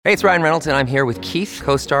Hey, it's Ryan Reynolds, and I'm here with Keith,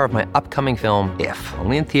 co-star of my upcoming film, If,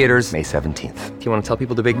 only in theaters May 17th. Do you want to tell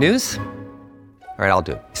people the big news? All right, I'll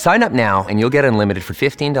do it. Sign up now and you'll get unlimited for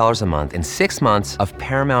 $15 a month and 6 months of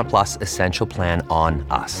Paramount Plus Essential Plan on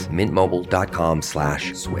us.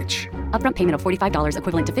 MintMobile.com/switch. Upfront payment of $45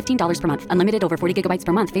 equivalent to $15 per month. Unlimited over 40 gigabytes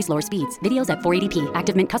per month. Face lower speeds. Videos at 480p.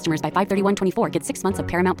 Active Mint customers by 531.24 get 6 months of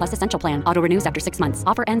Paramount Plus Essential Plan. Auto renews after 6 months.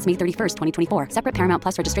 Offer ends May 31st, 2024. Separate Paramount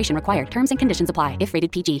Plus registration required. Terms and conditions apply if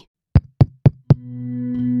rated PG.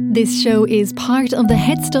 This show is part of the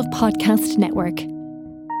Head Stuff Podcast Network.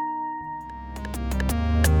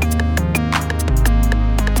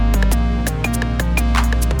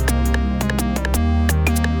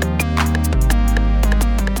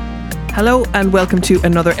 Hello and welcome to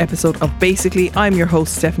another episode of Basically. I'm your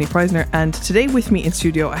host, Stephanie Preisner, and today with me in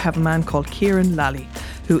studio I have a man called Kieran Lally,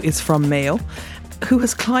 who is from Mayo, who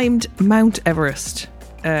has climbed Mount Everest,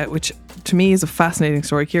 which to me is a fascinating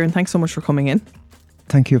story. Kieran, thanks so much for coming in.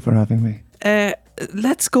 Thank you for having me.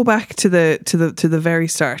 Let's go back to the very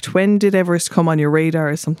start. When did Everest come on your radar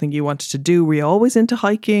as something you wanted to do? Were you always into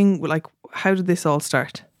hiking? Like, how did this all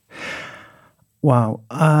start? Wow.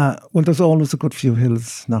 Well, there's always a good few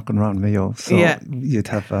hills knocking around Mayo. So yeah. You'd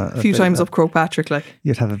have a few times up Croagh Patrick, like.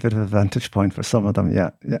 You'd have a bit of a vantage point for some of them, yeah.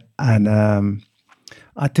 And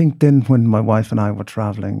I think then when my wife and I were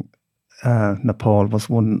travelling, Nepal was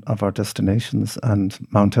one of our destinations, and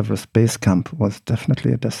Mount Everest Base Camp was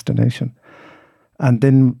definitely a destination. And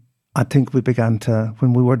then I think we began to,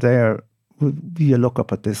 when we were there, you look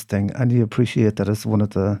up at this thing and you appreciate that it's one of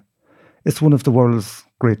the world's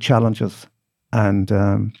great challenges. And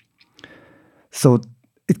so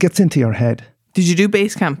it gets into your head. Did you do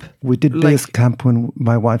base camp? We did base camp when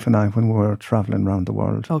my wife and I, when we were travelling around the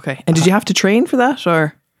world. Okay. And did you have to train for that,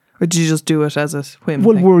 or did you just do it as a whim?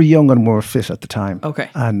 Well, we were young and we were fit at the time. Okay.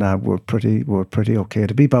 And we're pretty okay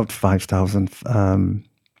to be about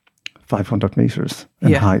 5,500 metres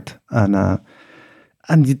in height. And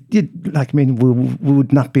we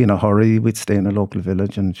would not be in a hurry. We'd stay in a local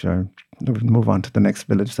village and we'd move on to the next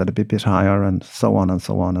village that'd be a bit higher, and so on and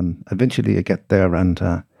so on. And eventually you get there, and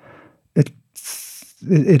it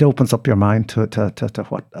opens up your mind to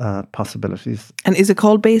what possibilities. And is it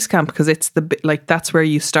called base camp because it's that's where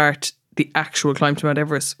you start the actual climb to Mount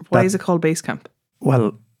Everest? Why is it called base camp?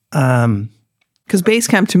 Well, because base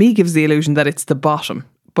camp to me gives the illusion that it's the bottom,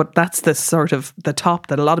 but that's the sort of the top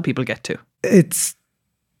that a lot of people get to. It's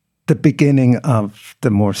the beginning of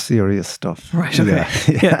the more serious stuff. Right, okay.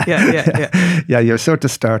 Yeah, you're sort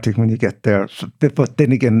of starting when you get there. But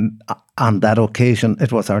then again, on that occasion,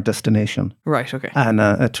 it was our destination. Right, okay. And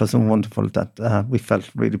it was wonderful that we felt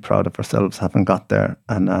really proud of ourselves having got there.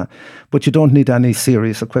 And but you don't need any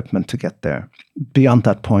serious equipment to get there. Beyond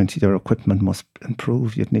that point, your equipment must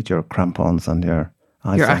improve. You'd need your crampons and your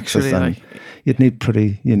ice axes. And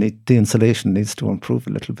the insulation needs to improve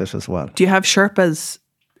a little bit as well. Do you have Sherpas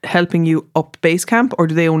helping you up base camp, or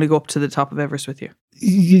do they only go up to the top of Everest with you?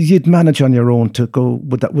 You'd manage on your own to go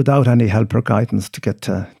without any help or guidance to get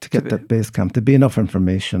that base camp. There'd be enough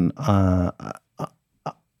information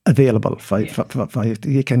available.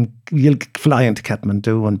 You'll fly into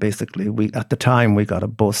Kathmandu, and basically at the time we got a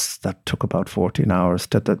bus that took about 14 hours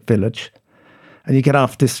to the village, and you get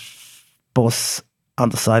off this bus on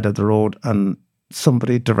the side of the road, and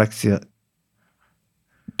somebody directs you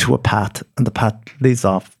to a path, and the path leads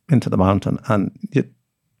off into the mountain, and you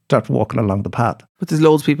start walking along the path. But there's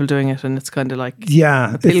loads of people doing it, and it's kind of like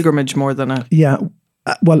a pilgrimage more than a... Yeah.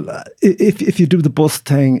 If you do the bus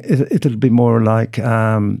thing, it'll be more like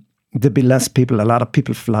there'll be less people. A lot of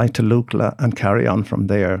people fly to Lukla and carry on from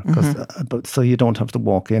there, but so you don't have to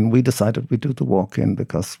walk in. We decided we'd do the walk in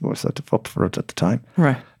because we were sort of up for it at the time.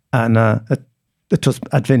 Right. And it was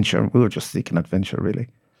adventure. We were just seeking adventure, really.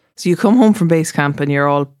 So you come home from base camp and you're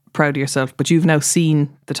all proud of yourself, but you've now seen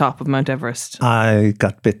the top of Mount Everest. I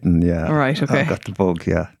got bitten, yeah. All right, okay. I got the bug,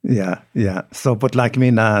 yeah. So, at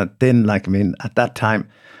that time,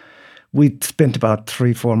 we'd spent about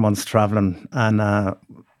 3-4 months travelling, and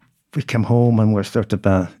we came home and we're sort of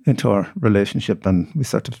into our relationship, and we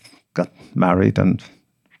sort of got married and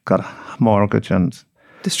got a mortgage and...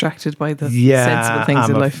 Distracted by the sensible things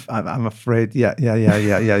in life. I'm afraid, yeah.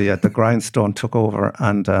 The grindstone took over,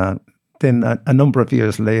 and then a number of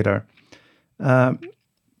years later, I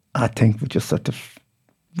think we just sort of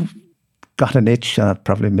got an itch,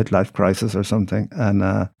 probably midlife crisis or something.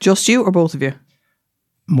 And just you or both of you?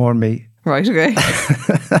 More me. Right, okay.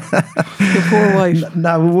 Your poor wife.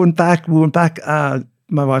 No, we went back.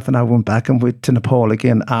 My wife and I went back and went to Nepal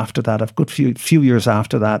again after that, a good few years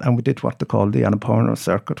after that, and we did what they call the Annapurna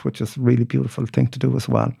circuit, which is a really beautiful thing to do as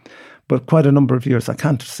well. but quite a number of years. I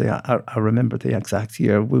can't say I remember the exact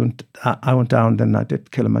year. I went down, then I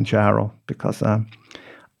did Kilimanjaro because I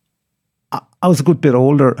was a good bit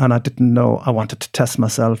older and I didn't know. I wanted to test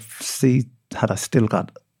myself, see had I still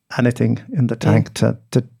got anything in the tank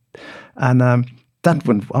and that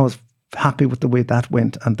went. I was happy with the way that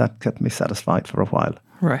went, and that kept me satisfied for a while.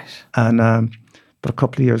 Right. And but a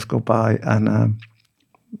couple of years go by, and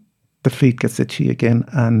the feet gets itchy again,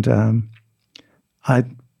 and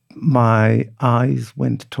my eyes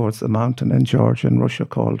went towards the mountain in Georgia and Russia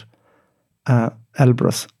called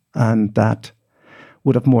Elbrus, and that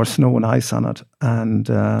would have more snow and ice on it, and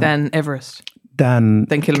Than Everest. Than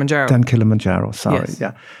Kilimanjaro. Than Kilimanjaro. Sorry, Yes.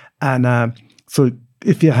 yeah, and so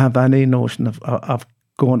if you have any notion of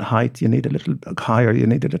going height, you need a little higher. You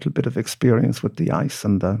need a little bit of experience with the ice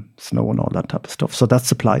and the snow and all that type of stuff. So that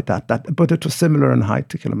supplied that. But it was similar in height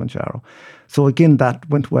to Kilimanjaro. So again, that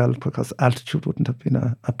went well because altitude wouldn't have been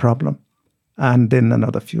a problem. And then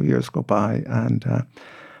another few years go by, and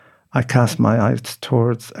I cast my eyes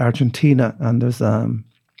towards Argentina, and there's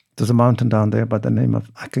a mountain down there by the name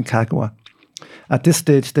of Aconcagua. At this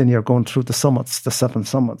stage, then you're going through the summits, the 7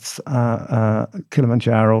 summits.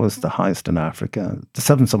 Kilimanjaro is the highest in Africa. The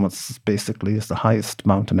 7 summits basically is the highest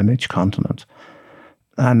mountain in each continent.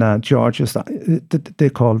 And Georgia is they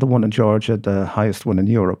call the one in Georgia the highest one in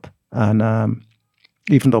Europe. And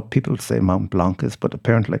even though people say Mount Blanc is, but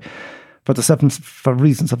apparently for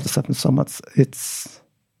reasons of the 7 summits, it's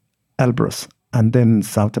Elbrus. And then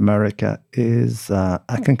South America is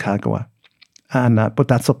Aconcagua. And but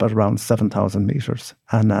that's up at around 7,000 meters,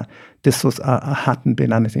 and this was hadn't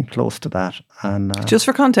been anything close to that. And just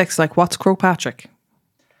for context, like what's Croagh Patrick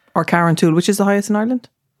or Carrauntoohil, which is the highest in Ireland?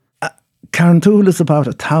 Carrauntoohil is about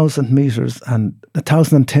 1,000 meters, and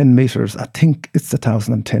 1,010 meters. I think it's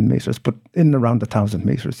 1,010 meters, but in around 1,000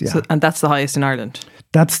 meters. Yeah, So, and that's the highest in Ireland.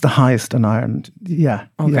 that's the highest in Ireland. Yeah,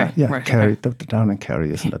 Okay, yeah. right, Kerry, okay. the down in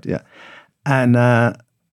Kerry, isn't it? Yeah, and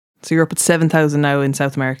So you're up at 7,000 now in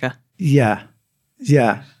South America. yeah.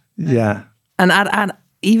 And at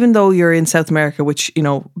even though you're in South America, which, you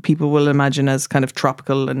know, people will imagine as kind of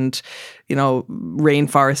tropical and, you know,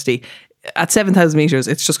 rainforesty, at 7,000 meters,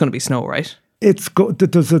 it's just going to be snow, right? It's good.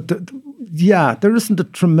 There isn't a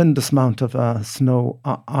tremendous amount of snow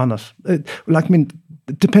on it.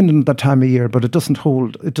 Depending on the time of year, but it doesn't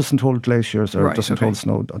hold glaciers or Right, it doesn't okay. hold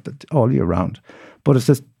snow all year round. But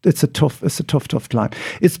it's a tough climb.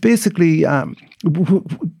 It's basically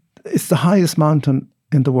it's the highest mountain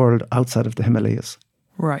in the world outside of the Himalayas.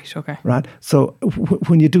 Right, okay. Right. So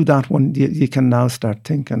when you do that one, you can now start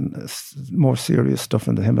thinking more serious stuff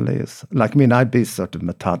in the Himalayas. Like, I mean, I'd be sort of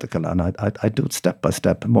methodical and I'd do it step by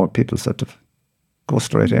step. More people sort of go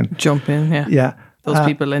straight in. Jump in, yeah. Yeah. Those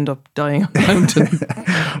people end up dying on the mountain.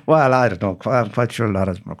 Well, I don't know. I'm quite sure a lot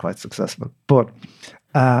of them are quite successful. But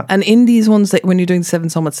And in these ones, that when you're doing the 7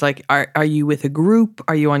 summits, like, are you with a group?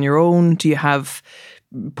 Are you on your own? Do you have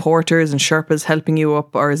porters and Sherpas helping you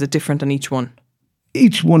up, or is it different on each one?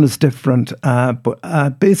 each one is different.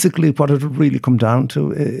 But basically what it would really come down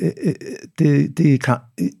to, the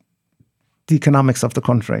economics of the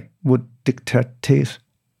country would dictate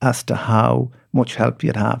as to how much help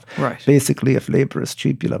you'd have. Right. Basically, if labour is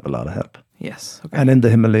cheap, you'll have a lot of help. Yes. Okay. And in the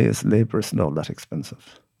Himalayas, labour isn't all that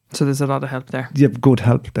expensive. So there's a lot of help there. You have good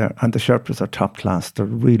help there. And the Sherpas are top class. They're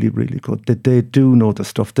really, really good. They do know the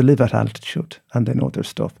stuff. They live at altitude and they know their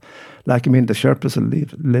stuff. Like, I mean, the Sherpas will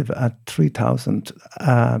live at 3,000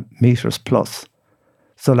 metres plus.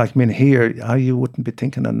 So, like, I mean, here, you wouldn't be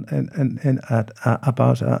thinking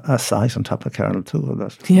about a site on top of Carrauntoohil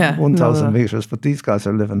that's 1,000 metres. But these guys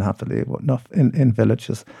are living happily enough in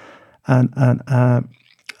villages and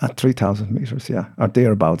at 3,000 metres, yeah, or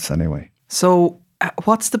thereabouts anyway. So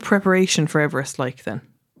what's the preparation for Everest like then?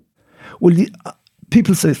 Well,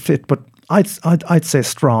 people say fit, but I'd say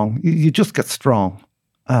strong. You just get strong.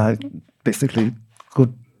 Basically,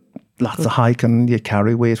 lots of hiking. You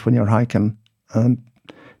carry weight when you're hiking, and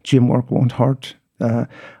gym work won't hurt. Do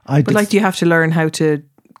you have to learn how to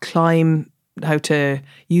climb, how to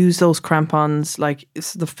use those crampons? Like,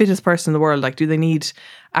 it's the fittest person in the world. Like, do they need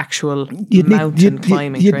actual mountain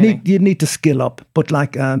climbing training? You'd need to skill up, but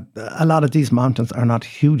like a lot of these mountains are not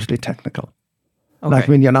hugely technical. Okay. Like,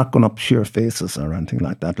 I mean, you're not going up sheer faces or anything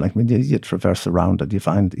like that. Like, I mean, you traverse around it. You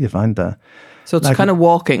find the. So it's like, kind of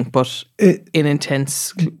walking, but in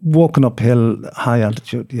intense. Walking uphill, high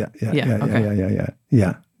altitude. Yeah.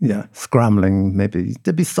 Scrambling, maybe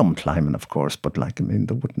there'd be some climbing, of course, but like, I mean,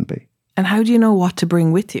 there wouldn't be. And how do you know what to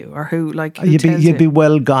bring with you, or who You'd be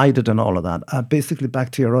well guided and all of that. Basically,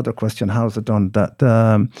 back to your other question, how's it done? That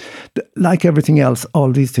like everything else,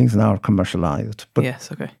 all these things now are commercialized. But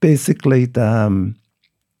yes, okay. Basically, there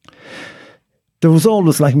was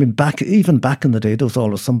always, like, I mean, back in the day, there was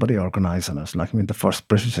always somebody organising it. Like, I mean, the first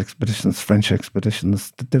British expeditions, French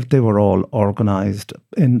expeditions, they were all organised.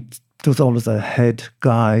 And there was always a head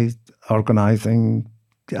guy organising,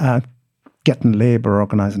 getting labour,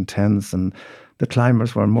 organising tents, and the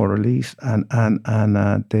climbers were more elite, and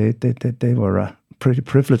they were a pretty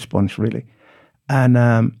privileged bunch, really.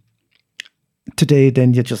 And today,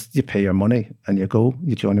 then you pay your money and you go,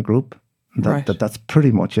 you join a group. That's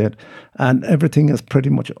pretty much it, and everything is pretty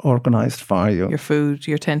much organised for you. Your food,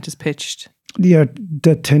 your tent is pitched.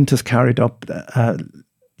 The tent is carried up.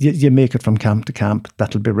 You make it from camp to camp.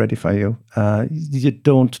 That'll be ready for you. You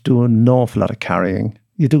don't do an awful lot of carrying.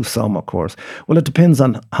 You do some, of course. Well, it depends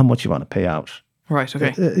on how much you want to pay out. Right,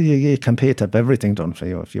 okay. You can pay to have everything done for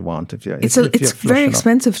you if you want. It's very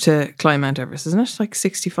expensive to climb Mount Everest, isn't it? Like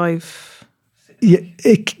 65.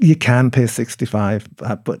 You can pay 65,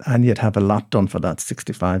 and you'd have a lot done for that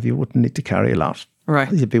 65. You wouldn't need to carry a lot.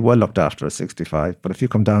 Right. You'd be well looked after at 65. But if you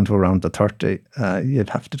come down to around the 30, you'd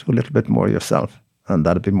have to do a little bit more yourself, and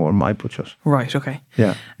that'd be more my budget. Right, okay.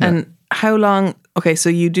 Yeah. And how long... Okay, so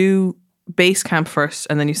you do base camp first,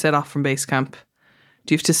 and then you set off from base camp.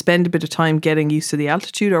 Do you have to spend a bit of time getting used to the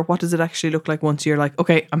altitude, or what does it actually look like once you're like,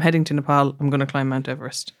 okay, I'm heading to Nepal, I'm going to climb Mount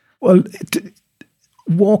Everest? Well,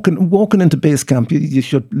 walking into base camp, you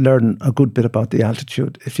should learn a good bit about the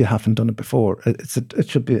altitude if you haven't done it before.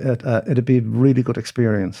 It'd be a really good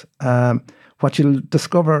experience. What you'll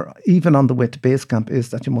discover, even on the way to base camp, is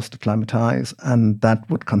that you must acclimatise, and that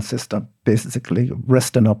would consist of basically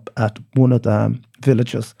resting up at one of the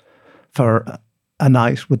villages for a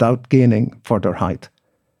night without gaining further height,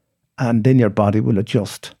 and then your body will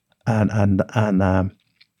adjust, and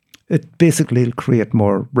it basically will create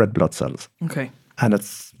more red blood cells. Okay. And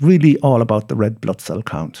it's really all about the red blood cell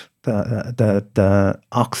count. The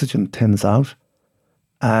oxygen thins out,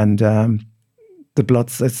 and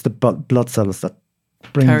it's the blood cells that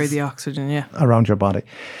carry the oxygen, around your body.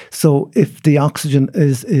 So if the oxygen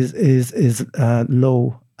is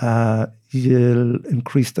low, you'll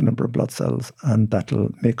increase the number of blood cells, and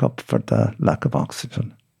that'll make up for the lack of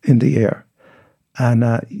oxygen in the air. And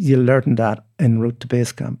you'll learn that en route to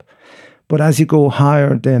base camp. But as you go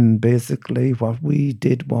higher, then basically what we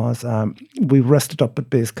did was we rested up at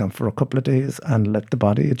base camp for a couple of days and let the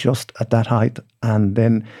body adjust at that height. And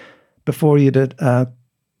then before you did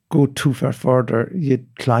go too far further, you'd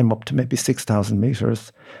climb up to maybe 6,000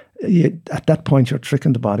 meters. At that point, you're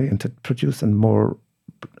tricking the body into producing more,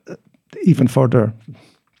 even further,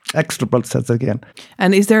 extra blood cells again.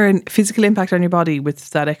 And is there a physical impact on your body with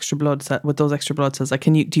that extra blood with those extra blood cells? Like,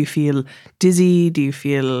 do you feel dizzy? Do you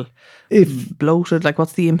feel bloated? Like,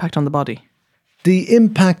 what's the impact on the body? The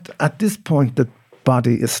impact at this point, the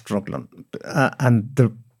body is struggling, and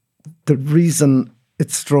the reason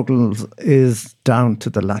it struggles is down to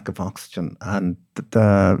the lack of oxygen, and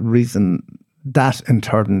the reason that in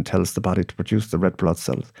turn tells the body to produce the red blood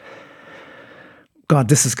cells. God,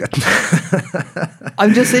 this is getting...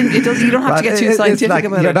 I'm just saying, you don't have to get too scientific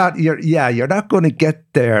about it. You're not going to get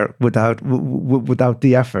there without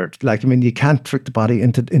the effort. Like, I mean, you can't trick the body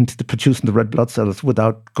into producing the red blood cells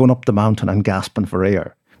without going up the mountain and gasping for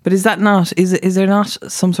air. But is there not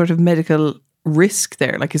some sort of medical risk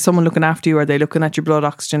there? Like, is someone looking after you? Are they looking at your blood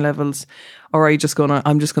oxygen levels? Or are you just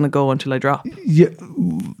I'm just going to go until I drop?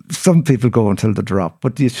 Some people go until they drop,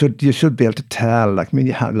 but you should be able to tell. Like,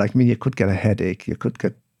 you could get a headache, you could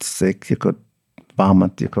get sick, you could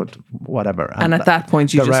vomit, you could whatever. And at that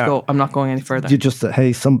point, you just go, I'm not going any further. You just say,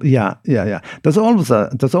 hey, There's always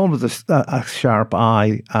a sharp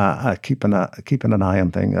eye, keeping an eye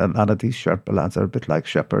on things. A lot of these Sherpa lads are a bit like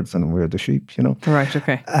shepherds, and we're the sheep, you know. Right.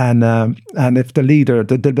 Okay. And if the leader,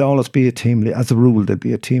 there'll always be a team leader. As a rule, there'll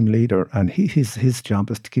be a team leader, and his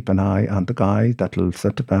job is to keep an eye on the guy that'll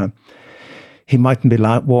set up. He mightn't be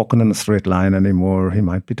walking in a straight line anymore. He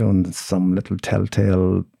might be doing some little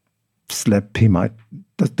telltale slip. He might.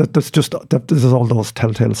 There's all those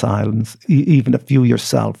telltale signs. Even if you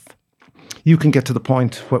yourself, you can get to the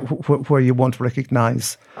point where you won't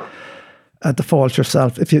recognise the fault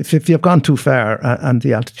yourself. If you've gone too far and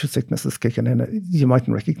the altitude sickness is kicking in, you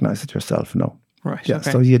mightn't recognise it yourself. No. Right. Yeah.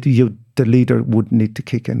 Okay. So the leader would need to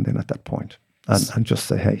kick in then at that point and just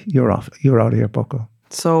say, hey, you're off. You're out of here, bucko.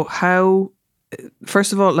 So how?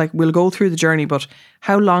 First of all, like, we'll go through the journey, but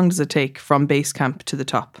how long does it take from base camp to the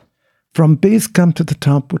top? From base camp to the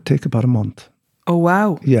top would take about a month. Oh,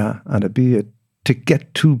 wow. Yeah, and it'd be to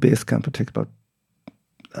get to base camp would take about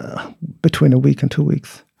between a week and 2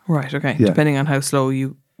 weeks. Right, okay. Yeah. Depending on how slow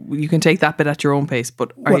you can take that bit at your own pace,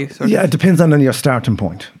 but are you sort it depends on your starting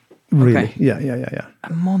point, really. Okay. Yeah.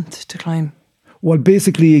 a month to climb? Well,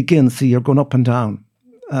 basically, again, see, you're going up and down.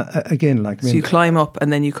 Again, like... So you climb up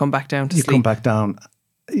and then you come back down to sleep? You come back down.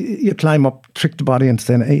 You climb up, trick the body into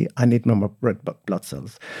saying, hey, I need no more red blood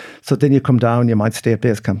cells. So then you come down, you might stay at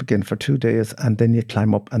base camp again for 2 days, and then you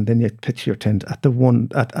climb up and then you pitch your tent at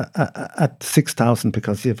 6,000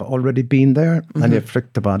 because you've already been there and you've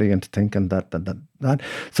tricked the body into thinking that.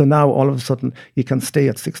 So now all of a sudden you can stay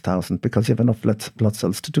at 6,000 because you have enough blood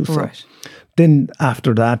cells to do so. Right. Then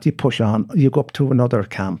after that, you push on, you go up to another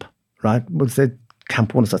camp, right? We'll say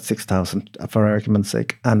Camp 1 is at 6,000 for argument's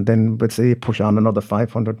sake. And then we'll say you push on another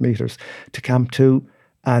 500 metres to Camp 2.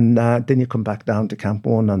 And then you come back down to Camp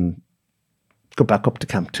 1 and go back up to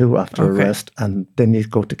Camp 2 after a rest. And then you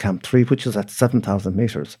go to Camp 3, which is at 7,000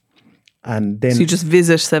 metres. And then... So you just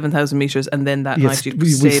visit 7,000 metres and then that night you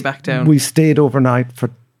stay back down? We stayed overnight for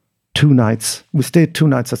 2 nights. We stayed 2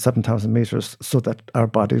 nights at 7,000 metres so that our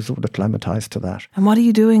bodies would acclimatise to that. And what are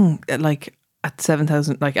you doing at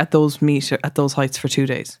 7,000, at those heights for 2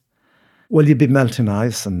 days? Well, you'd be melting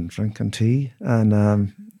ice and drinking tea.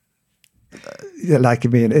 And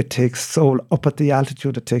it takes up at the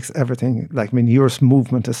altitude, it takes everything. Your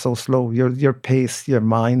movement is so slow. Your pace, your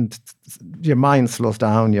mind slows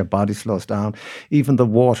down, your body slows down. Even the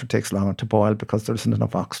water takes longer to boil because there isn't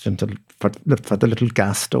enough oxygen for the little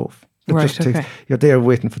gas stove. You're there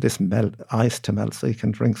waiting for this ice to melt so you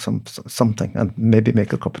can drink something and maybe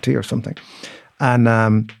make a cup of tea or something.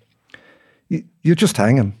 And you're just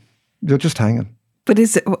hanging. You're just hanging. But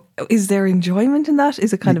is there enjoyment in that?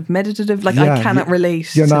 Is it kind of meditative? I cannot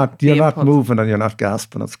relate. You're not moving and you're not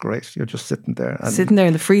gasping. It's great. You're just sitting there. Sitting there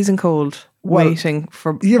in the freezing cold, waiting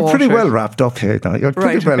for You're water. pretty well wrapped up here now. You're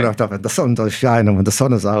pretty well wrapped up. And the sun does shine, and when the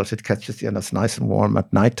sun is out, it catches you, and it's nice and warm.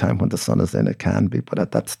 At night time, when the sun is in, it can be. But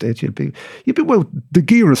at that stage, you'll be well. The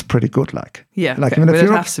gear is pretty good, Yeah, but it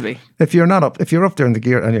has to be. If you're up there in the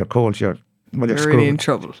gear and you're cold, you're really in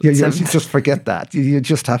trouble. You just forget that. You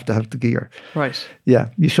just have to have the gear. Right. Yeah,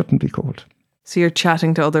 you shouldn't be cold. So you're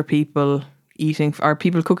chatting to other people, eating. Are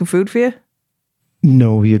people cooking food for you?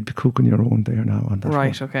 No, you'd be cooking your own there now. On that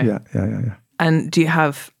right, one. okay. Yeah. And do you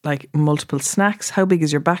have multiple snacks? How big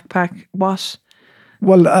is your backpack? What?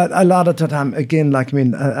 Well, a lot of the time, again,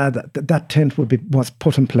 that tent was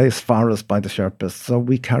put in place for us by the Sherpas. So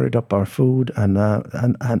we carried up our food and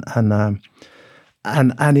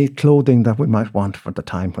any clothing that we might want for the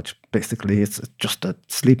time, which basically is just a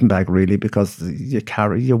sleeping bag, really, because you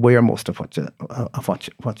wear most of what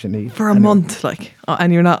you need for a month,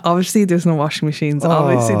 and you're not. Obviously, there's no washing machines.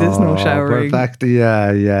 Obviously, there's no showering. We're back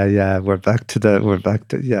to We're back to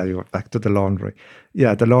the laundry.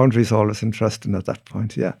 Yeah, the laundry is always interesting at that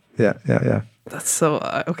point. Yeah. That's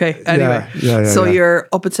so okay. Anyway, you're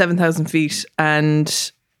up at 7,000 feet,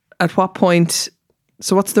 and at what point?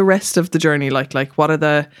 So what's the rest of the journey like? What are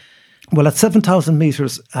the... Well, at 7,000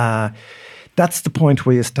 metres, that's the point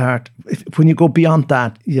where you start... When you go beyond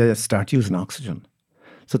that, you start using oxygen.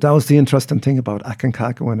 So that was the interesting thing about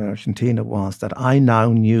Aconcagua in Argentina, was that I now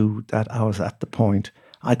knew that I was at the point,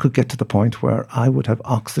 I could get to the point where I would have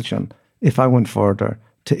oxygen if I went further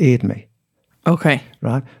to aid me. Okay.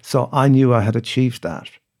 Right? So I knew I had achieved that.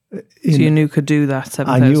 So you knew could do that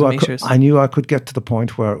 7,000 metres. I knew I could get to the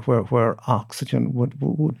point where oxygen would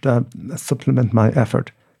supplement my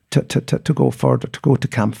effort to go further, to go to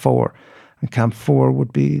Camp 4. And Camp 4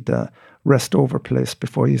 would be the rest over place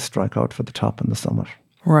before you strike out for the top and the summit.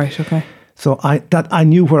 Right, okay. So I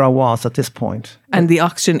knew where I was at this point. And the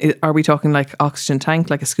oxygen, are we talking oxygen tank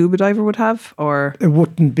like a scuba diver would have, or? It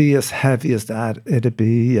wouldn't be as heavy as that. It'd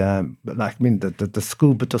be the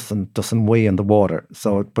scuba doesn't weigh in the water.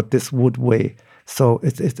 So, but this would weigh. So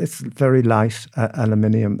it's very light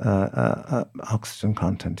aluminium oxygen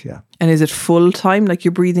content. Yeah. And is it full time,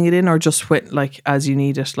 you're breathing it in, or just as you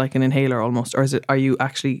need it, like an inhaler almost, or are you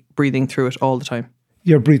actually breathing through it all the time?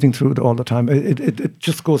 You're breathing through it all the time. It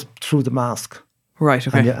just goes through the mask. Right,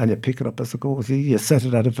 okay. And you pick it up as it goes. You set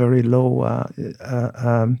it at a very low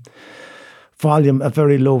volume. A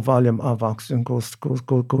very low volume of oxygen goes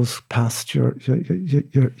past your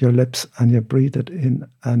lips, and you breathe it in,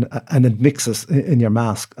 and it mixes in your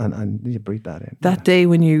mask, and you breathe that in. That day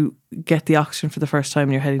when you get the oxygen for the first time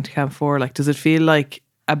and you're heading to Camp 4, does it feel like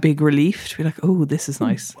a big relief to be like, oh, this is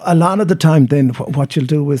nice? A lot of the time then what you'll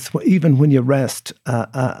do is, even when you rest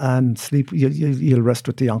and sleep, you'll rest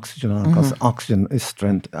with the oxygen on, because oxygen is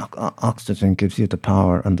strength. Oxygen gives you the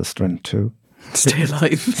power and the strength too. Stay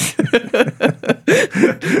alive.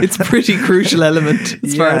 It's a pretty crucial element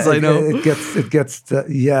as far as I know. It gets.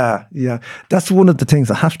 That's one of the things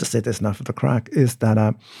I have to say this now for the crack is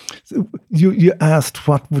that you asked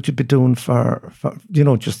what would you be doing for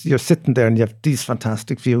just you're sitting there and you have these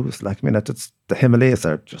fantastic views. Like, I mean, it's the Himalayas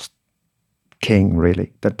are just king,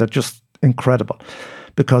 really. They're just incredible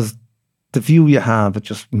because the view you have, it's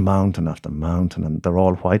just mountain after mountain, and they're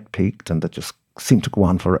all white peaked, and they just seem to go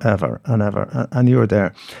on forever and ever. And you're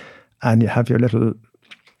there, and you have your little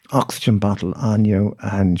oxygen bottle on you,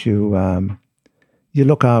 and you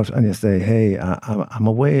look out and you say, "Hey, I'm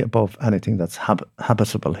way above anything that's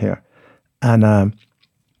habitable here," and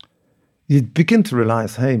you begin to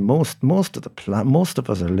realize, hey, most of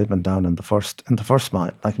us are living down in the first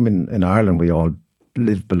mile. Like, I mean, in Ireland, we all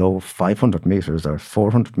live below 500 meters or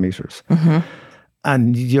 400 meters,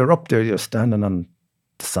 and you're up there, you're standing on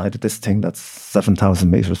the side of this thing that's 7,000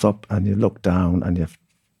 meters up, and you look down and you have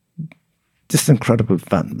this incredible,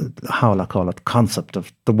 how I call it, concept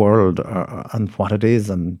of the world and what it is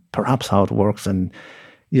and perhaps how it works. And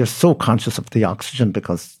you're so conscious of the oxygen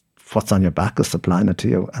because what's on your back is supplying it to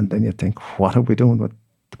you. And then you think, what are we doing with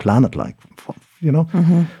the planet? Like,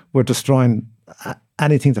 we're destroying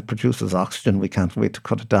anything that produces oxygen. We can't wait to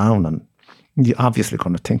cut it down. And you're obviously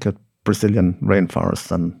going to think of Brazilian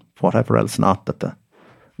rainforests and whatever else not that they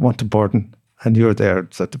want to burden. And you're there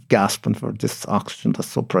sort of gasping for this oxygen that's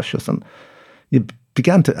so precious. And you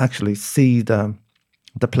began to actually see the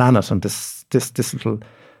planet and this little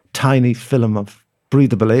tiny film of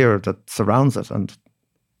breathable air that surrounds it. And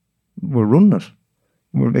we're running it.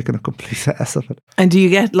 We're making a complete ass of it. And do you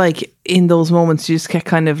get, like, in those moments, you just get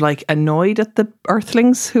kind of like annoyed at the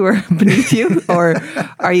earthlings who are beneath you? Or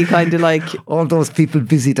are you kind of like... all those people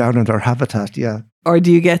busy down in their habitat, yeah. Or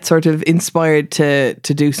do you get sort of inspired to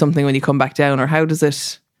do something when you come back down? Or how does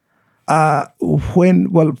it... for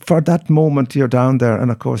that moment you're down there,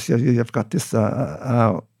 and of course you've got this...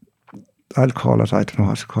 I'll call it, I don't know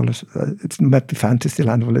how to call it. It might be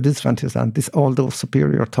Fantasyland. Well, it is Fantasyland. All those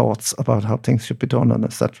superior thoughts about how things should be done, and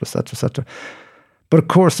et cetera. But of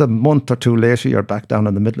course, a month or two later, you're back down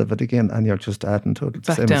in the middle of it again, and you're just adding to it,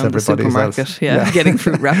 back same down as everybody the supermarket, else. getting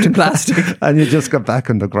fruit wrapped in plastic. And you just go back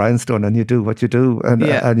in the grindstone, and you do what you do,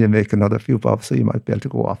 and you make another few bob, so you might be able to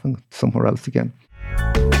go off and somewhere else again.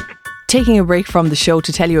 Taking a break from the show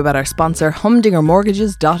to tell you about our sponsor,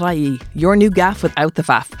 HumdingerMortgages.ie, your new gaff without the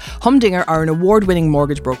faff. Humdinger are an award-winning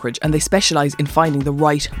mortgage brokerage, and they specialise in finding the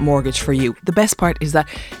right mortgage for you. The best part is that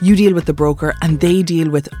you deal with the broker and they deal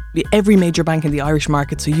with every major bank in the Irish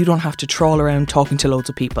market, so you don't have to trawl around talking to loads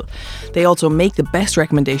of people. They also make the best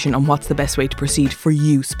recommendation on what's the best way to proceed for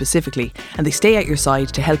you specifically, and they stay at your side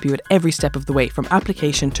to help you at every step of the way, from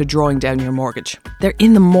application to drawing down your mortgage. They're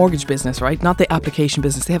in the mortgage business, right? Not the application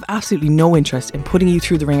business. They have absolutely no interest in putting you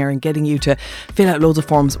through the ringer and getting you to fill out loads of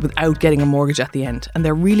forms without getting a mortgage at the end. And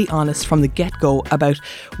they're really honest from the get-go about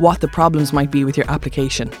what the problems might be with your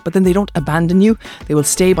application. But then they don't abandon you. They will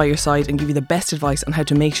stay by your side and give you the best advice on how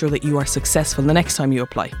to make sure that you are successful the next time you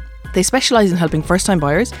apply. They specialise in helping first-time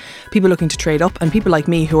buyers, people looking to trade up, and people like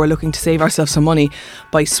me who are looking to save ourselves some money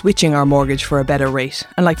by switching our mortgage for a better rate.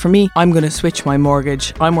 And like for me, I'm going to switch my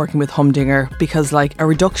mortgage. I'm working with Humdinger because like a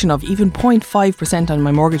reduction of even 0.5% on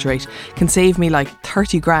my mortgage rate can save me like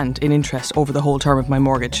 30 grand in interest over the whole term of my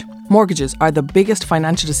mortgage. Mortgages are the biggest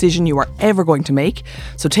financial decision you are ever going to make,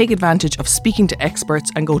 so take advantage of speaking to experts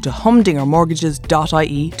and go to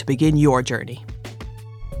HumdingerMortgages.ie to begin your journey.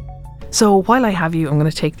 So while I have you, I'm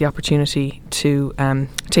going to take the opportunity to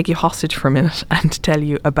take you hostage for a minute and tell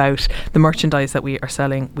you about the merchandise that we are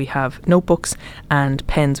selling. We have notebooks and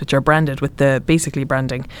pens which are branded with the Basically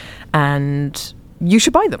branding, and you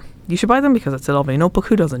should buy them. You should buy them because it's a lovely notebook.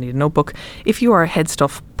 Who doesn't need a notebook? If you are a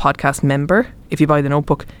Headstuff podcast member, if you buy the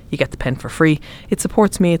notebook, you get the pen for free. It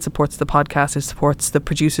supports me, it supports the podcast, it supports the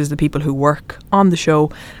producers, the people who work on the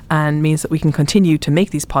show, and means that we can continue to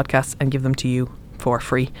make these podcasts and give them to you for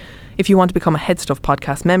free. If you want to become a Headstuff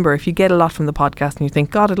podcast member, if you get a lot from the podcast and you think,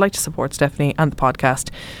 God, I'd like to support Stephanie and the podcast,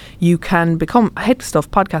 you can become a Headstuff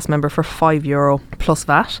podcast member for €5 plus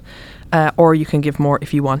VAT. Or you can give more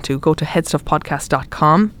if you want to. Go to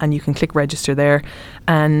headstuffpodcast.com and you can click register there,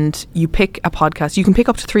 and you pick a podcast. You can pick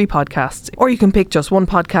up to 3 podcasts, or you can pick just one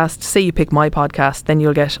podcast. Say you pick my podcast, then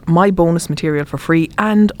you'll get my bonus material for free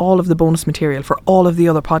and all of the bonus material for all of the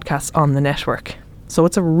other podcasts on the network. So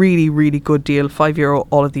it's a really, really good deal. €5,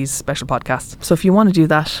 all of these special podcasts. So if you want to do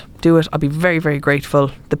that, do it. I'll be very, very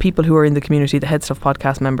grateful. The people who are in the community, the Headstuff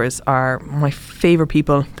podcast members, are my favourite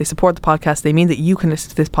people. They support the podcast. They mean that you can listen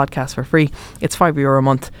to this podcast for free. It's €5 a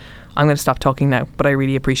month. I'm going to stop talking now, but I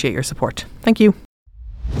really appreciate your support. Thank you.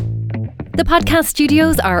 The podcast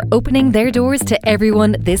studios are opening their doors to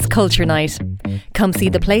everyone this culture night. Come see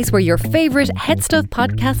the place where your favourite Head Stuff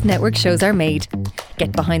Podcast Network shows are made.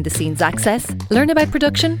 Get behind the scenes access, learn about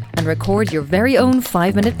production, and record your very own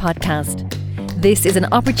 5-minute podcast. This is an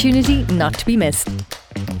opportunity not to be missed.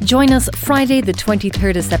 Join us Friday the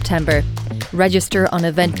 23rd of September. Register on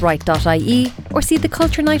eventbrite.ie or see the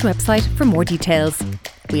Culture Night website for more details.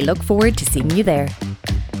 We look forward to seeing you there.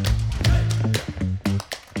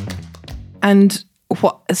 And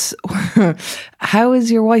how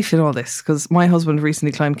is your wife in all this? Because my husband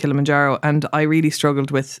recently climbed Kilimanjaro, and I really struggled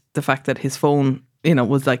with the fact that his phone,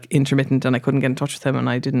 was like intermittent, and I couldn't get in touch with him, and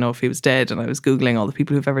I didn't know if he was dead, and I was Googling all the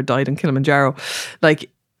people who've ever died in Kilimanjaro. Like,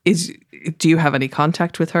 do you have any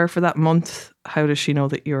contact with her for that month? How does she know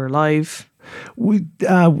that you're alive?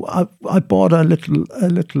 I bought a little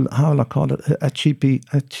how will I call it, a cheapie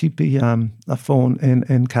a phone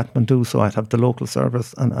in Kathmandu, so I'd have the local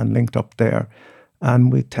service and linked up there,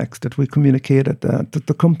 and we texted, we communicated.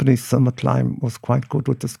 The company Summit Climb was quite good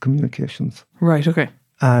with this communications. Right. Okay.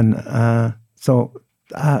 And so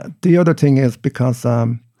the other thing is, because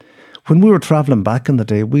when we were travelling back in the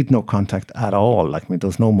day, we'd no contact at all. Like, there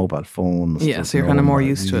was no mobile phones. Yeah, so you're kind of more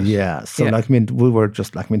used to it. Yeah, so we were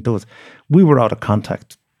just we were out of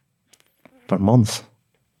contact for months,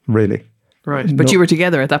 really. Right, but you were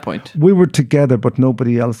together at that point. We were together, but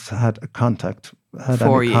nobody else had any contact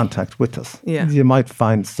with us. Yeah, you might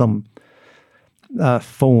find some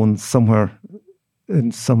phones somewhere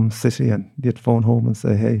in some city, and you'd phone home and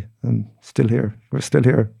say, "Hey, I'm still here. We're still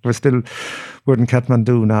here. We're in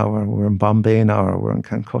Kathmandu now, or we're in Bombay now, or we're in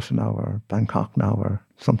Calcutta now, or Bangkok now, or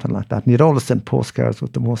something like that." And you'd always send postcards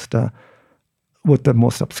with the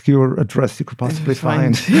most obscure address you could possibly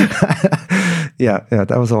find. yeah,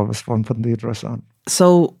 that was always fun, putting the address on.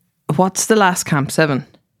 So, what's the last camp? 7?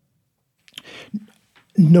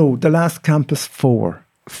 No, the last camp is 4.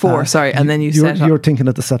 4, sorry, and then you're thinking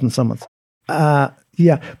of the 7 summits. But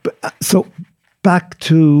so back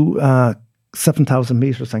to 7,000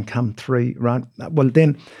 meters and Camp 3, right? Well,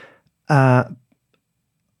 then, and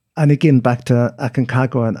again back to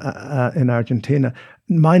Aconcagua in Argentina.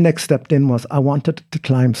 My next step then was, I wanted to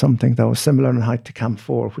climb something that was similar in height to Camp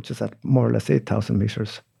 4, which is at more or less 8,000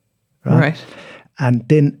 meters. Right. And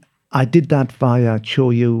then I did that via Cho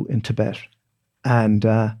Oyu in Tibet, and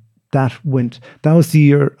that was the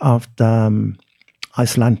year of the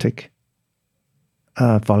Icelandic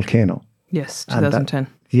volcano. Yes, 2010.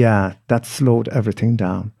 That slowed everything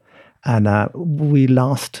down, and we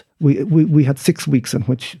had 6 weeks in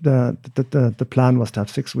which the plan was to have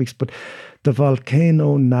 6 weeks, but the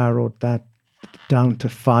volcano narrowed that down to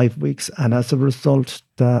 5 weeks, and as a result,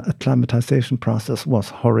 the acclimatization process was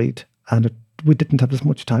hurried, and we didn't have as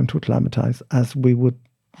much time to acclimatize as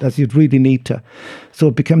you'd really need to. So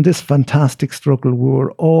it became this fantastic struggle. We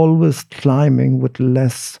were always climbing with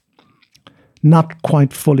less. Not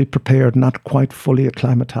quite fully prepared, not quite fully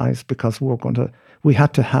acclimatized, because we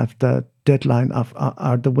had to have the deadline of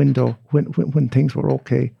the window when things were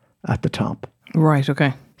okay at the top. Right.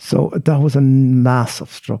 Okay. So that was a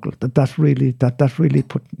massive struggle. That really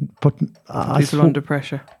put people under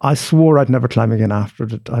pressure. I swore I'd never climb again after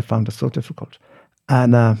it. I found it so difficult.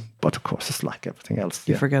 And but of course, it's like everything else.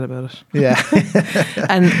 You forget about it. Yeah.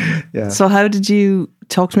 And so, how did you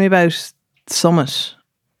talk to me about summit?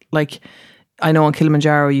 Like, I know on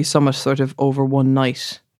Kilimanjaro you summit sort of over one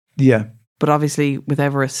night. Yeah. But obviously with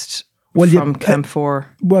Everest, from Camp 4.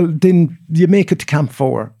 Well, then you make it to Camp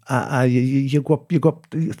 4. You go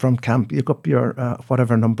up from camp. You go up your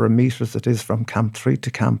whatever number of meters it is from Camp 3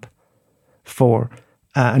 to Camp 4,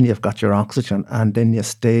 and you've got your oxygen, and then you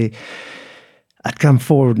stay at Camp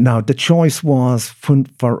 4. Now the choice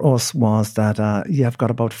for us was that you've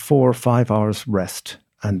got about 4 or 5 hours rest,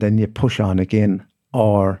 and then you push on again,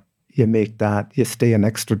 or you make that, you stay an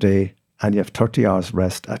extra day, and you have 30 hours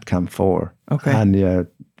rest at Camp 4. Okay. And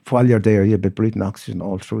while you're there, you'll be breathing oxygen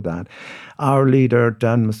all through that. Our leader,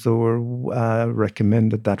 Dan Masur,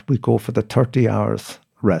 recommended that we go for the 30 hours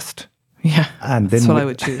rest. Yeah, and that's what I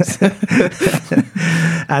would choose.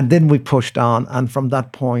 And then we pushed on, and from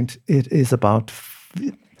that point, it is about...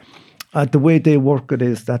 the way they work it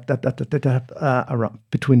is that they have around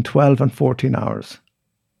between 12 and 14 hours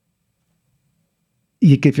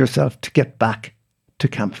you give yourself to get back to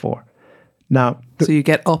Camp 4. Now, so you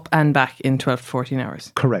get up and back in 12 to 14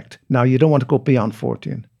 hours. Correct. Now, you don't want to go beyond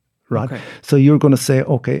 14, right? Okay. So you're going to say,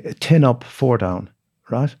 okay, 10 up, 4 down,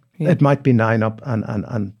 right? Yeah. It might be 9 up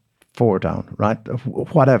and 4 down, right?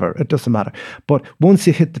 Whatever, it doesn't matter. But once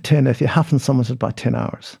you hit the 10, if you haven't summited by 10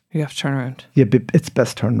 hours, you have to turn around. It's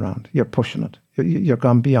best turn around. You're pushing it. You're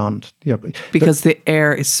gone beyond. Because the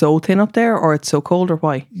air is so thin up there, or it's so cold, or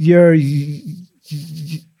why? You'll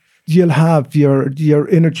have your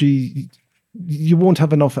energy. You won't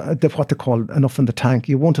have enough. What they call enough in the tank.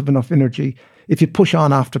 You won't have enough energy if you push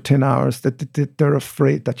on after 10 hours. That they're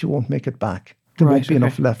afraid that you won't make it back. There won't be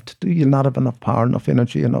enough left. You'll not have enough power, enough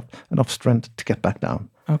energy, enough strength to get back down.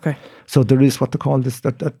 Okay. So there is what they call this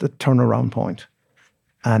the turnaround point.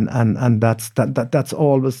 And that's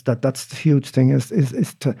always that's the huge thing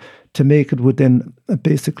is to make it within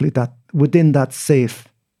basically within that safe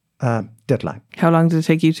deadline. How long did it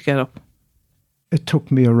take you to get up? It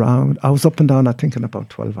took me around. I was up and down, I think, in about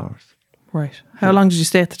 12 hours. Right. How long did you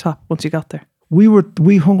stay at the top once you got there? We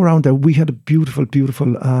hung around there. We had a beautiful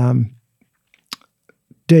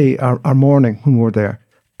day, our morning when we were there,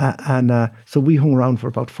 and so we hung around for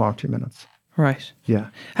about 40 minutes. Right. Yeah.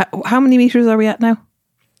 How many meters are we at now?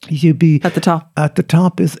 You'd be at the top. At the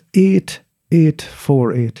top is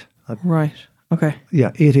 8848. Right. Okay.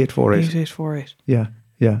 Yeah, 8848. 8848. Yeah.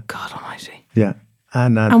 Yeah. God Almighty. Yeah.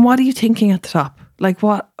 And what are you thinking at the top? Like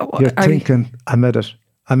what you're thinking? I made it.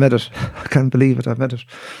 I can't believe it. I made it.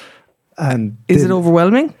 And is it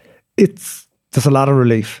overwhelming? There's a lot of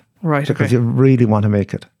relief. Right. Because you really want to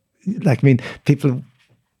make it. Like, I mean, people.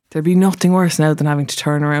 There'd be nothing worse now than having to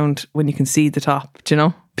turn around when you can see the top. Do you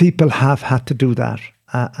know? People have had to do that.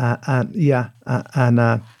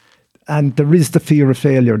 And there is the fear of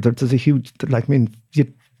failure. There's a huge, like, I mean,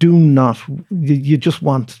 you just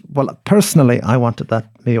want, well, personally, I wanted that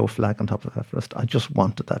Mayo flag on top of Everest. I just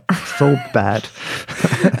wanted that so bad.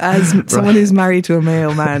 As someone who's married to a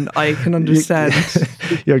Mayo man, I can understand.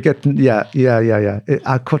 You're getting, yeah.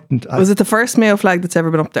 I couldn't. Was it the first Mayo flag that's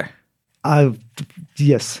ever been up there?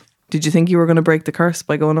 Yes. Did you think you were going to break the curse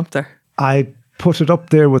by going up there? I put it up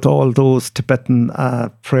there with all those Tibetan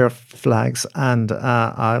prayer flags, and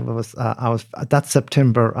I was that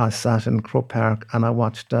September I sat in Croke Park and I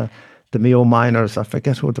watched the Mayo Miners. I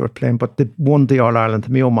forget who they were playing, but they won the All Ireland. The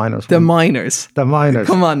Mayo Miners. The Miners.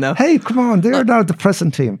 Come on now. Hey, come on! They're now the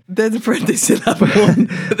present team. They still haven't won.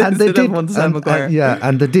 And they did.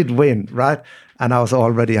 And they did win, right? And I was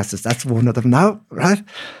already, I said, that's one of them now, right?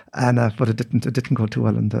 And but it didn't go too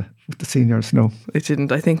well with the seniors, no. It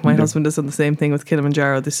didn't. I think my husband has done the same thing with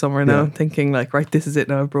Kilimanjaro this summer now, thinking like, right, this is it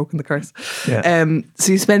now, I've broken the curse. Yeah.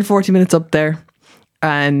 So you spend 40 minutes up there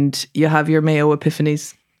and you have your Mayo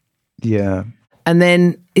epiphanies. Yeah. And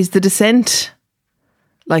then is the descent,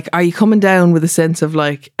 like, are you coming down with a sense of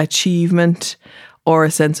like achievement or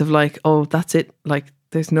a sense of like, oh, that's it, like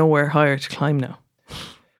there's nowhere higher to climb now?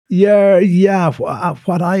 Yeah.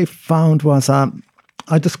 What I found was, I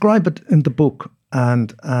describe it in the book,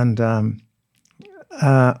 and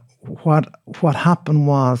what happened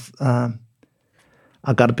was, I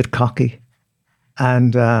got a bit cocky,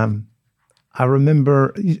 and I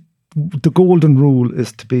remember the golden rule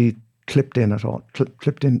is to be clipped in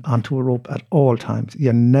onto a rope at all times.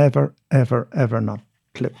 You never, ever not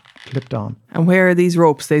clipped on. And where are these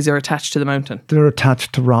ropes? These are attached to the mountain? They're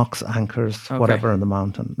attached to rocks, anchors, whatever in the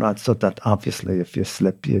mountain, right? So that obviously if you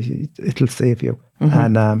slip, it'll save you.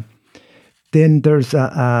 Mm-hmm. And then there's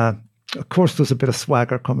of course there's a bit of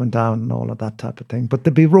swagger coming down and all of that type of thing. But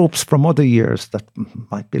there'd be ropes from other years that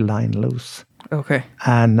might be lying loose. Okay.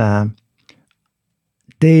 And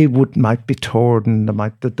they might be torn, and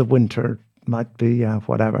the winter might be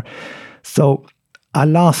whatever. So I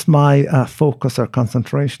lost my focus or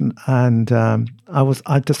concentration, and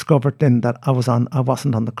I discovered then that I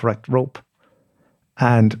wasn't on the correct rope,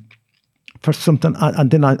 and for something,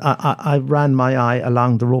 and then I ran my eye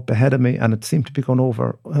along the rope ahead of me, and it seemed to be going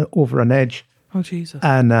over an edge. Oh Jesus!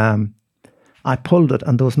 And I pulled it,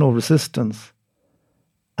 and there was no resistance,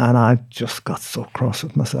 and I just got so cross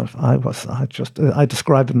with myself. I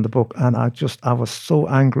described it in the book, and I was so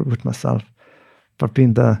angry with myself for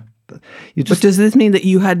being the. But does this mean that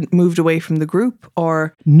you had moved away from the group,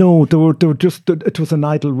 or no? They were just. It was an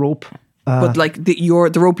idle rope. But like the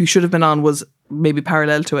rope you should have been on was maybe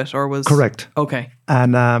parallel to it, or was correct. Okay.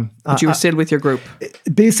 And but you were still with your group.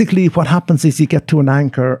 Basically, what happens is you get to an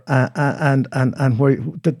anchor, and where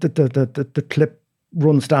the clip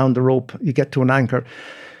runs down the rope, you get to an anchor,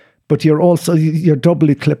 but you're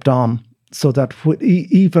doubly clipped on, so that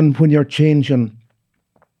even when you're changing.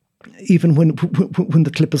 Even when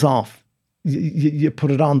the clip is off, you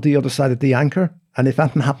put it on the other side of the anchor, and if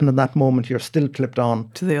that happened in that moment, you're still clipped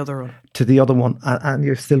on to the other one, and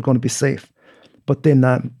you're still going to be safe. But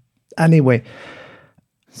then, anyway,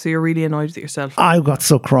 so you're really annoyed with yourself. I got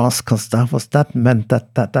so cross because that meant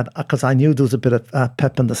that because I knew there was a bit of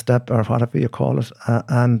pep in the step or whatever you call it,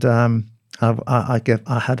 and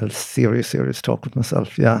I had a serious talk with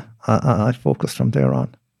myself. Yeah, I focused from there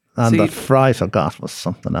on. And So the fright I got was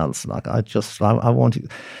something else. Like I want to,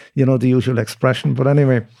 the usual expression. But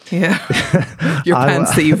anyway, Yeah. Your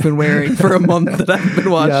pants that you've been wearing for a month that haven't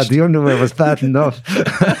been washed. yeah, the underwear was bad enough.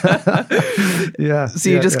 Yeah. So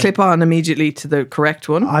you just clip on immediately to the correct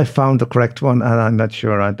one? I found the correct one, and I'm not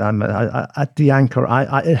sure. I at the anchor.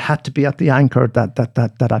 It had to be at the anchor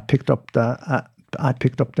that I picked up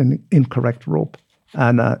the incorrect rope,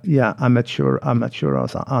 and I made sure I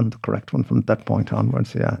was on the correct one from that point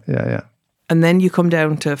onwards. Yeah. And then you come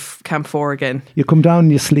down to Camp 4 again. You come down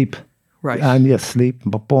and you sleep, Right. and you sleep.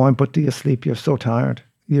 But boy, do you sleep? You're so tired.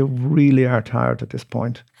 You really are tired at this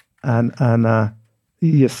point, and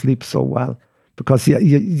you sleep so well because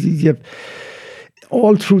you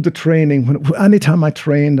all through the training. Anytime I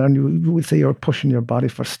trained, and you would say you're pushing your body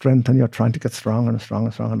for strength, and you're trying to get stronger and stronger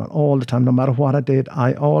and stronger, and all the time, no matter what I did,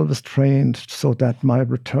 I always trained so that my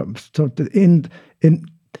return. So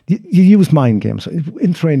you use mind games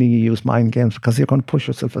in training. You use mind games because you're going to push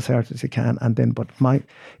yourself as hard as you can, and then. But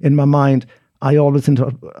in my mind, I always ended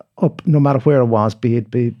up, no matter where it was, be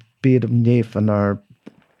it Navan or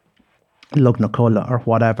Lugnaculla or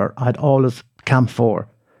whatever. I'd always Camp 4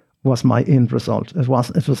 was my end result. It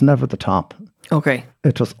was never the top. Okay.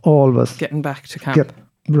 It was always Getting back to camp.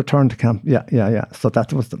 return to camp. Yeah. So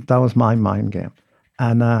that was my mind game,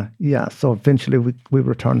 and so eventually we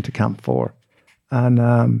returned to Camp 4,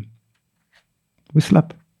 and we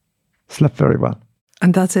slept very well.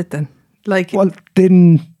 And that's it then? Like, Well,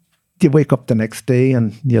 then you wake up the next day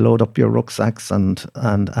and you load up your rucksacks and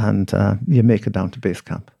you make it down to base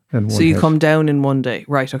camp. so you come down in one day.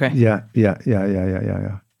 Right, okay. Yeah.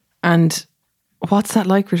 And what's that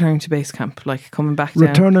like, returning to base camp? Like coming back down?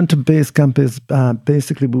 Returning to base camp is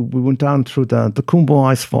basically we went down through the Cumbo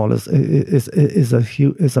Icefall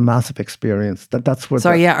is a massive experience. That's where.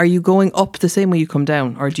 Sorry, are you going up the same way you come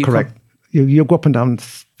down, or do you correct? You go up and down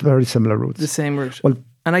very similar routes. the same route? Well,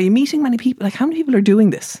 and are you meeting many people? Like, how many people are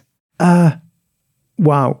doing this?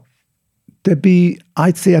 wow,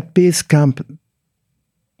 I'd say at base camp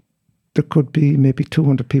there could be maybe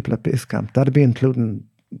 200 people at base camp. That'd be including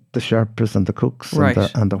the Sherpas and the cooks Right.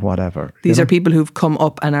 and the whatever. These are people who've come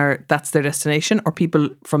up and that's their destination, or people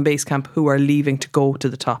from base camp who are leaving to go to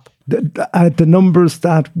the top? The numbers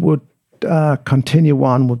that would continue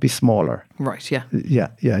on would be smaller. Right, yeah. Yeah.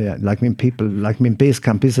 Base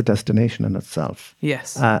camp is a destination in itself.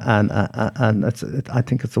 Yes. And I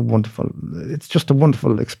think it's just a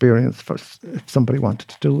wonderful experience if somebody wanted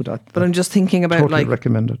to do that. But I'm just thinking about totally like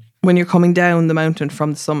recommend it. when you're coming down the mountain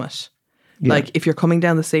from the summit. Yeah. Like, if you're coming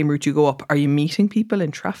down the same route you go up, are you meeting people in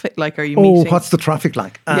traffic? Like, are you Oh, meeting... what's the traffic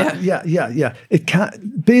like? Yeah. It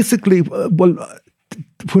can basically.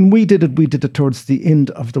 When we did it towards the end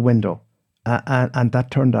of the window, and that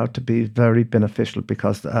turned out to be very beneficial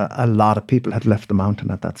because a lot of people had left the mountain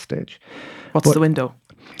at that stage. What's the window?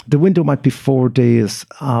 The window might be 4 days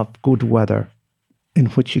of good weather in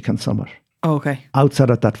which you can summit. Oh, okay. Outside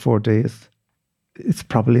of that 4 days, it's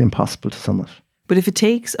probably impossible to summit. But if it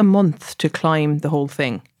takes a month to climb the whole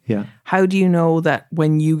thing, Yeah. how do you know that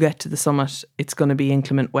when you get to the summit, it's going to be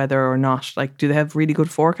inclement weather or not? Like, do they have really good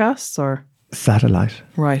forecasts or? Satellite.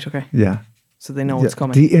 Right, okay. Yeah. So they know it's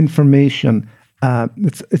coming. The information,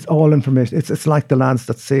 it's all information. It's like the lads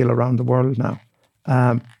that sail around the world now.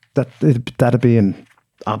 That'd be in,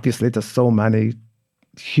 obviously there's so many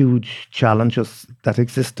huge challenges that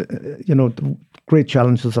exist, the great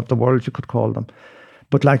challenges of the world, you could call them.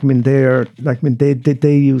 But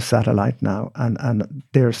they use satellite now, and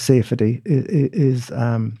their safety is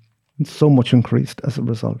so much increased as a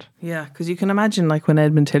result. Yeah, because you can imagine, like, when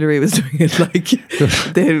Edmund Hillary was doing it, like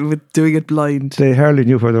they were doing it blind. They hardly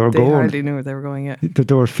knew where they were They going. hardly knew where they were going. Yeah.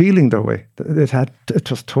 They were feeling their way. It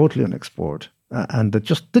was totally unexplored, and they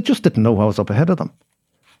just didn't know what was up ahead of them.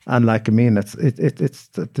 And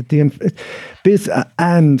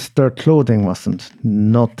and their clothing wasn't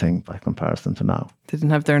nothing by comparison to now. They didn't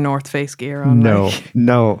have their North Face gear on. No. Like.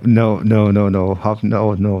 I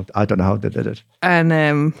don't know how they did it. And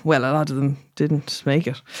a lot of them didn't make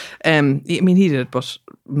it. He did, but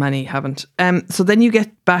many haven't. So then you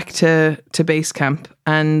get back to base camp,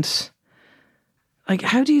 and like,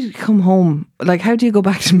 how do you come home? Like, how do you go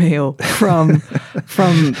back to Mayo from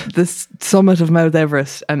the summit of Mount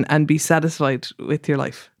Everest and be satisfied with your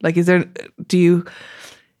life? Like, is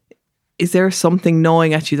there something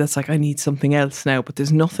gnawing at you that's like, I need something else now, but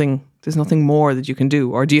there's nothing more that you can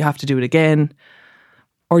do? Or do you have to do it again?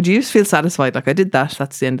 Or do you just feel satisfied? Like, I did that.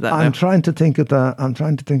 That's the end of that. I'm trying to think of the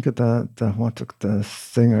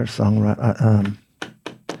singer songwriter.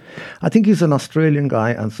 I think he's an Australian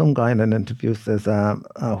guy, and some guy in an interview says,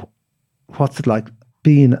 what's it like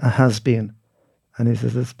being a has-been? And he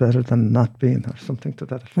says, it's better than not being, or something to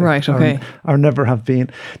that effect. Right, okay. Or never have been.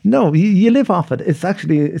 No, you live off it.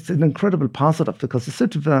 It's an incredible positive, because it's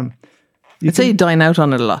sort of... I'd say you dine out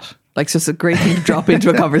on it a lot. Like, it's just a great thing to drop into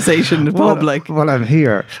a conversation in the pub. Like, well, I'm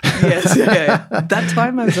here. Yes, yeah. That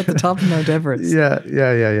time I was at the top of Mount Everest. Yeah.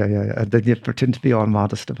 And then you pretend to be all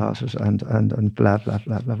modest about it and blah, blah,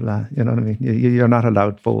 blah, blah, blah. You know what I mean? You're not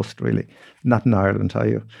allowed to boast, really. Not in Ireland, are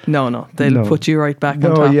you? No. They'll put you right back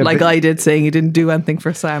on top. Like I did, saying you didn't do anything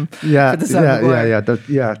for Sam. Yeah, for the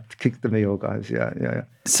Sam kick the Mayo guys. Yeah.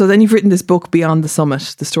 So then you've written this book, Beyond the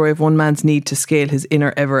Summit, the story of one man's need to scale his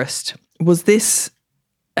inner Everest. Was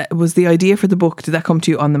the idea for the book, did that come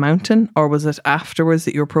to you on the mountain, or was it afterwards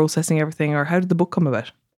that you were processing everything, or how did the book come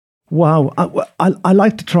about? Wow, I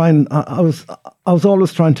like to try and I was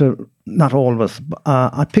always trying to, not always, but,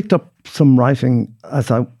 I picked up some writing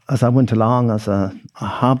as I went along as a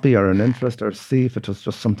hobby or an interest, or see if it was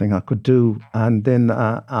just something I could do. And then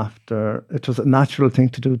after, it was a natural thing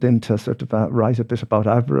to do then to sort of write a bit about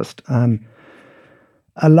Everest. And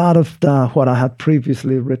a lot of what I had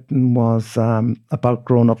previously written was about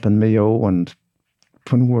growing up in Mayo and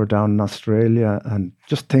when we were down in Australia, and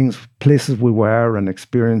just places we were and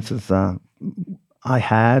experiences I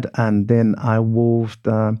had. And then I wove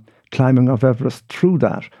the climbing of Everest through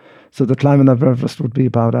that. So the climbing of Everest would be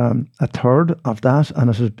about a third of that,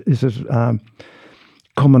 and it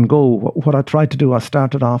come and go. What I tried to do, I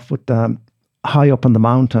started off with high up on the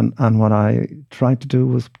mountain, and what I tried to do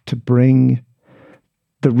was to bring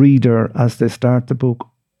the reader, as they start the book,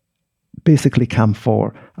 basically Camp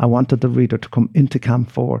 4. I wanted the reader to come into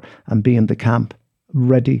Camp 4 and be in the camp,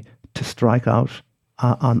 ready to strike out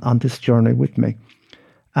on this journey with me.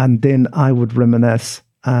 And then I would reminisce,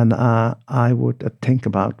 and I would think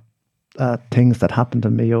about things that happened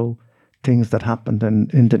in Mayo, things that happened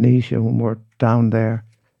in Indonesia when we were down there,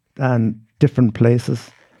 and different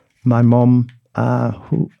places. My mum,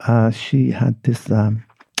 she had this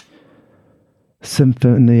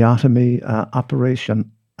symphysiotomy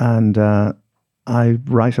operation, and I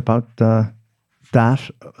write about that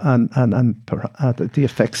and the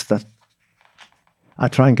effects that I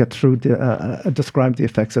try and get through. Describe the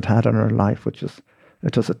effects it had on her life,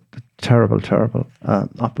 it was a terrible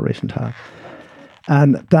operation to have,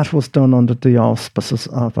 and that was done under the auspices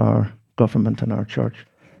of our government and our church.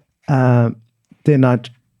 Then I'd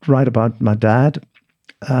write about my dad.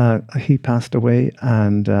 He passed away,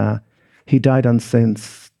 and he died on St.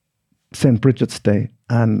 Bridget's Day.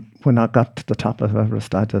 And when I got to the top of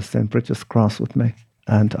Everest, I had a St. Bridget's cross with me,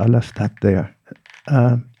 and I left that there,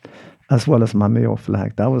 as well as my Mayo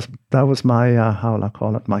flag. That was my, how will I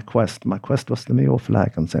call it, my quest. My quest was the Mayo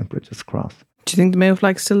flag and St. Bridget's cross. Do you think the Mayo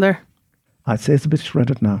flag's still there? I'd say it's a bit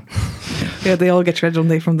shredded now. Yeah, they all get shredded, don't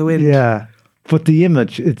they, from the wind? Yeah, but the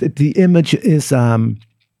image is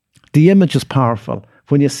powerful.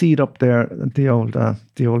 When you see it up there, the old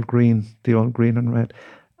green and red,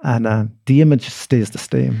 and the image stays the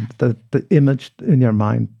same. The image in your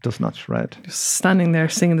mind does not shred. Just standing there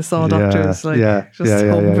singing the Saw Doctors, hoping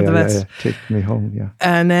for the best. Yeah. Take me home, yeah.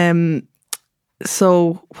 And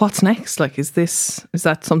so what's next? Like, is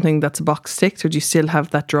that something that's a box ticked, or do you still have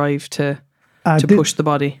that drive to push the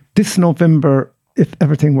body? This November, if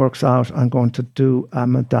everything works out, I'm going to do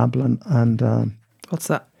Dablin, and what's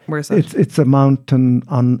that? Where's that? It's a mountain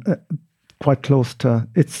on quite close to.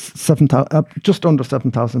 It's just under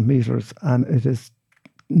 7,000 meters, and it is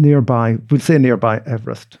nearby. We'll say nearby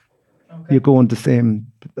Everest. Okay. You go in the same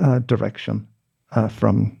direction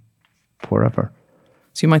from wherever.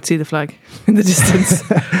 So you might see the flag in the distance.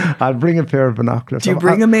 I'll bring a pair of binoculars. Do you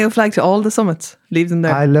bring a Mayo flag to all the summits? Leave them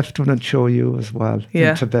there. I left one in Choyu as well. Yeah.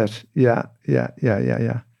 In Tibet. Yeah.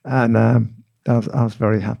 And I was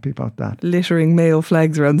very happy about that. Littering Mayo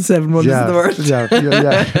flags around the 7 wonders of the world. Yeah.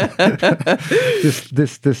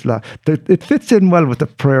 It fits in well with the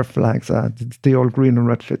prayer flags. The old green and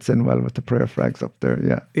red fits in well with the prayer flags up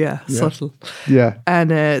there. Yeah, subtle. Yeah.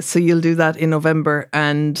 And so you'll do that in November,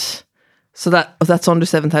 and so that's under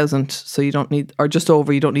 7,000. So you don't need, or just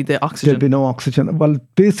over, you don't need the oxygen. There'll be no oxygen. Well,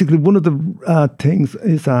 basically, one of the things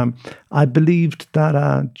is I believed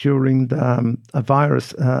that during the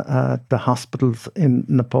virus, the hospitals in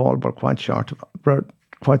Nepal were quite short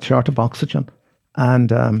of oxygen,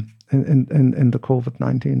 and in the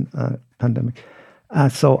COVID-19 pandemic.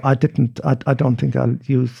 So I don't think I'll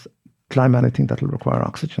climb anything that'll require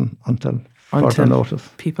oxygen until further notice.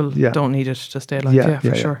 People don't need it to stay alive.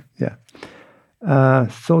 For sure. Yeah.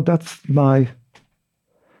 So that's my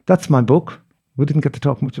book. We didn't get to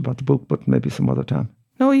talk much about the book, but maybe some other time.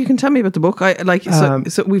 No, you can tell me about the book.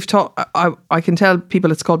 So we've talked. I can tell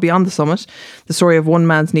people it's called Beyond the Summit: The Story of One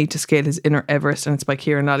Man's Need to Scale His Inner Everest, and it's by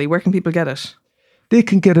Kieran Lally. Where can people get it? They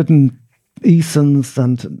can get it in Eason's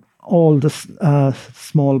and all the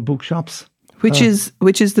small bookshops. Which is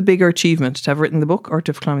the bigger achievement, to have written the book or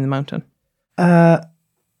to have climbed the mountain?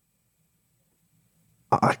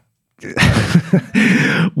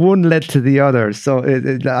 One led to the other, so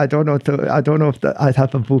I don't know. If I'd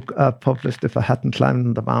have a book published if I hadn't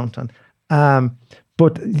climbed the mountain.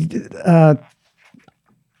 But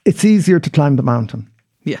it's easier to climb the mountain.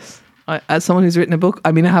 Yes. As someone who's written a book,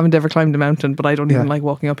 I mean, I haven't ever climbed a mountain, but I don't even like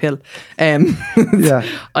walking uphill.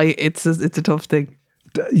 It's a tough thing.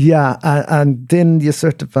 Yeah, and then you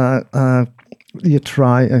sort of you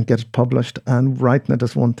try and get it published, and writing it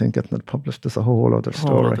is one thing, getting it published is a whole other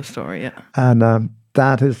story. Whole other story, yeah. And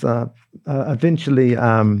that is eventually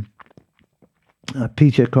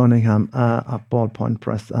PJ Cunningham at Ballpoint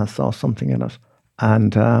Press saw something in it,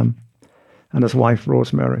 and his wife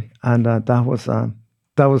Rosemary, and that was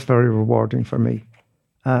very rewarding for me.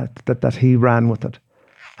 That he ran with it,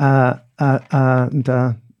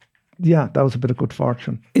 yeah, that was a bit of good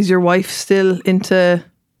fortune. Is your wife still into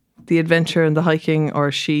the adventure and the hiking, or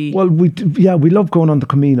is she? Well, we love going on the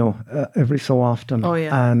Camino every so often. Oh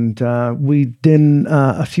yeah. And we then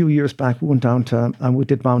a few years back we went down to and we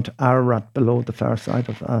did Mount Ararat below the far side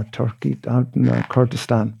of Turkey, out in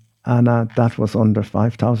Kurdistan, and that was under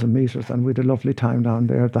 5,000 meters, and we had a lovely time down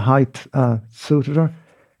there. The height suited her.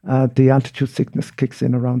 The altitude sickness kicks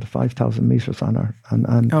in around the 5,000 meters on her,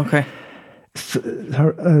 and okay.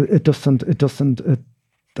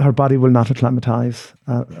 Her body will not acclimatise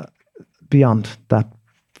beyond that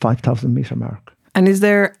 5,000 metre mark. And is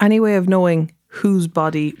there any way of knowing whose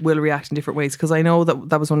body will react in different ways? Because I know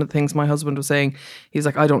that was one of the things my husband was saying. He's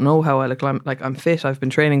like, I don't know how I'll acclimate. Like, I'm fit, I've been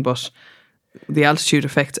training, but the altitude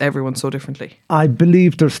affects everyone so differently. I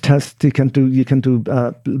believe there's tests you can do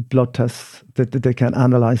blood tests that they can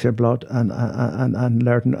analyse your blood and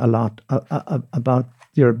learn a lot about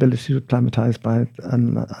your ability to acclimatise by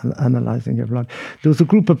analysing your blood. There was a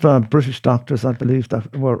group of British doctors, I believe,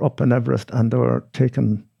 that were up in Everest, and they were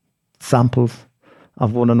taking samples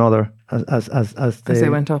of one another as they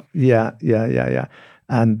went up. Yeah.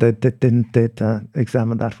 And they'd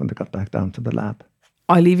examine that when they got back down to the lab.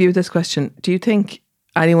 I'll leave you with this question. Do you think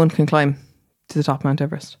anyone can climb to the top of Mount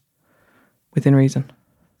Everest within reason?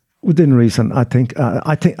 Within reason, I think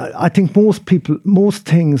most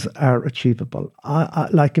things are achievable.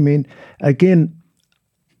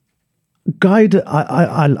 Guided.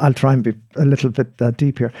 I'll try and be a little bit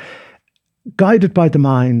deep here. Guided by the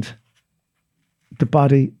mind, the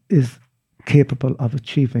body is capable of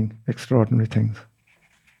achieving extraordinary things.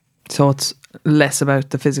 So it's less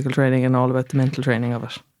about the physical training and all about the mental training of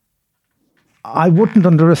it. I wouldn't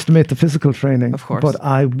underestimate the physical training, of course, but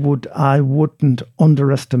I wouldn't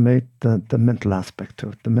underestimate the mental aspect to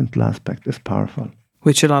it. The mental aspect is powerful,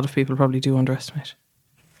 which a lot of people probably do underestimate.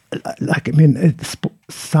 It's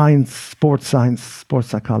science, sports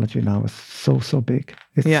psychology now is so big.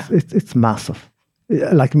 It's massive.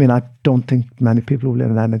 I don't think many people will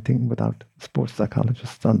learn anything without sports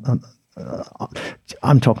psychologists.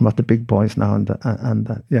 I'm talking about the big boys now,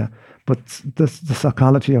 But the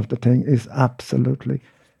psychology of the thing is absolutely,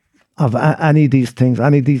 of any of these things,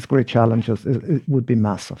 any of these great challenges, it would be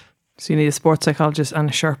massive. So you need a sports psychologist and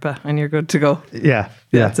a Sherpa, and you're good to go. Yeah.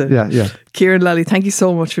 Kieran Lally, thank you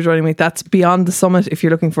so much for joining me. That's Beyond the Summit. If you're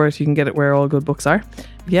looking for it, you can get it where all good books are.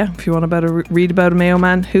 Yeah, if you want read about a Mayo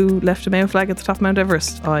man who left a Mayo flag at the top of Mount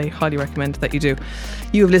Everest, I highly recommend that you do.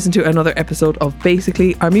 You have listened to another episode of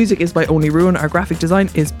Basically. Our music is by Only Ruin. Our graphic design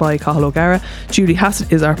is by Cathal O'Gara. Julie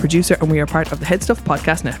Hassett is our producer, and we are part of the Head Stuff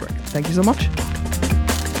Podcast Network. Thank you so much.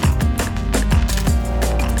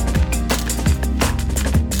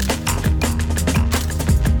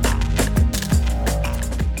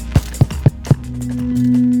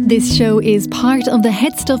 This show is part of the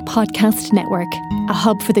Head Stuff Podcast Network, a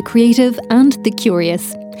hub for the creative and the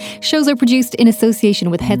curious. Shows are produced in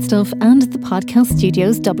association with Head Stuff and the Podcast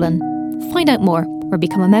Studios Dublin. Find out more or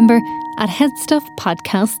become a member at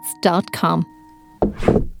headstuffpodcasts.com.